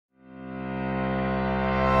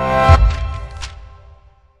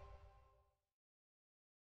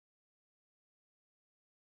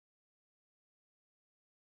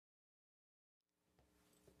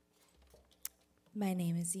My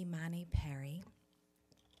name is Imani Perry.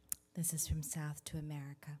 This is From South to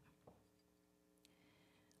America.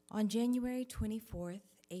 On January 24th,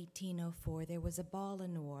 1804, there was a ball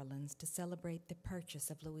in New Orleans to celebrate the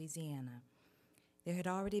purchase of Louisiana. There had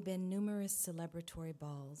already been numerous celebratory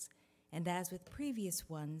balls, and as with previous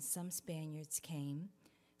ones, some Spaniards came,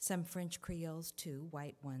 some French Creoles too,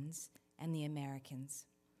 white ones, and the Americans.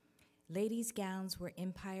 Ladies' gowns were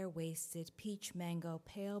empire-waisted, peach mango,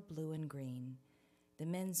 pale blue and green. The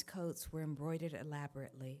men's coats were embroidered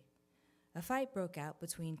elaborately. A fight broke out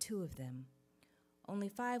between two of them. Only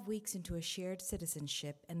 5 weeks into a shared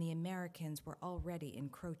citizenship, and the Americans were already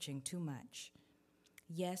encroaching too much.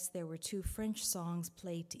 Yes, there were 2 French songs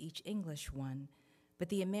played to each English one, but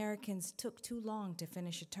the Americans took too long to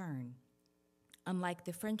finish a turn. Unlike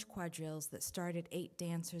the French quadrilles that started 8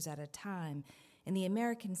 dancers at a time, in the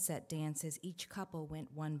American set dances, each couple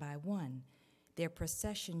went one by one. Their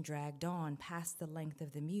procession dragged on past the length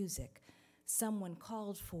of the music. Someone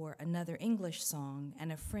called for another English song, and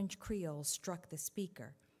a French Creole struck the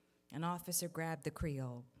speaker. An officer grabbed the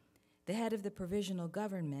Creole. The head of the provisional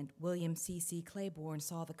government, William C.C. Claiborne,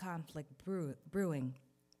 saw the conflict brewing.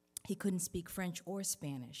 He couldn't speak French or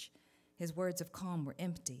Spanish. His words of calm were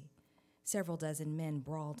empty. Several dozen men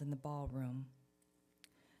brawled in the ballroom.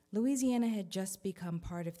 Louisiana had just become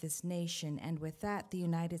part of this nation, and with that, the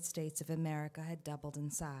United States of America had doubled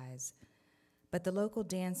in size. But the local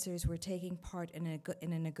dancers were taking part in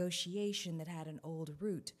a negotiation that had an old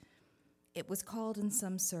root. It was called in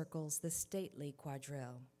some circles the stately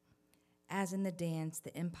quadrille. As in the dance,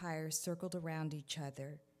 the empires circled around each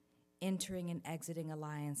other, entering and exiting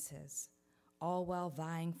alliances, all while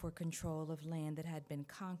vying for control of land that had been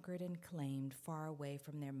conquered and claimed far away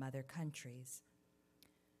from their mother countries.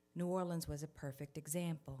 New Orleans was a perfect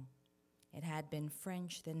example. It had been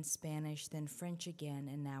French, then Spanish, then French again,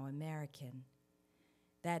 and now American.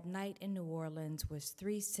 That night in New Orleans was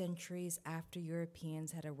 3 centuries after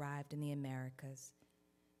Europeans had arrived in the Americas,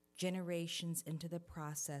 generations into the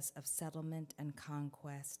process of settlement and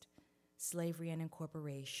conquest, slavery and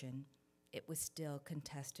incorporation. It was still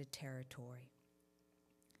contested territory.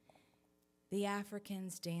 The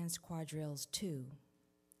Africans danced quadrilles too,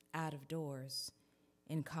 out of doors,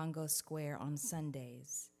 in Congo Square on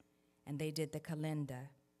Sundays, and they did the kalinda,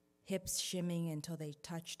 hips shimming until they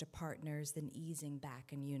touched a partner's, then easing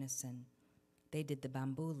back in unison. They did the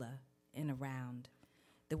bambula in a round.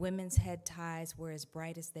 The women's head ties were as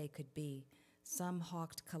bright as they could be. Some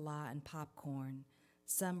hawked kala and popcorn.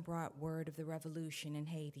 Some brought word of the revolution in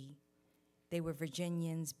Haiti. They were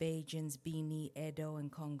Virginians, Bajans, Bini, Edo,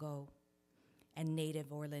 and Congo, and native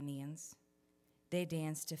Orleanians. They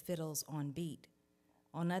danced to fiddles on beat.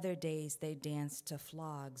 On other days, they danced to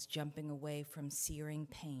flogs, jumping away from searing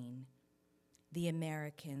pain. The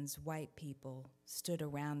Americans, white people, stood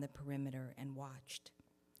around the perimeter and watched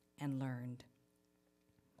and learned.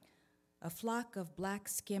 A flock of black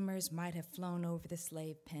skimmers might have flown over the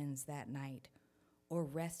slave pens that night or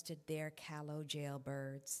rested there callow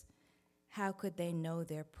jailbirds. How could they know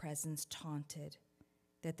their presence taunted,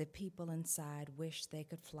 that the people inside wished they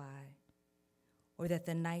could fly, or that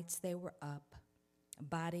the nights they were up,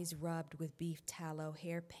 bodies rubbed with beef tallow,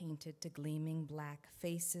 hair painted to gleaming black,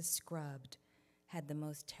 faces scrubbed, had the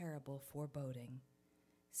most terrible foreboding.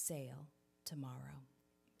 Sail tomorrow.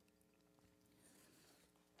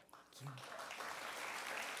 Thank you.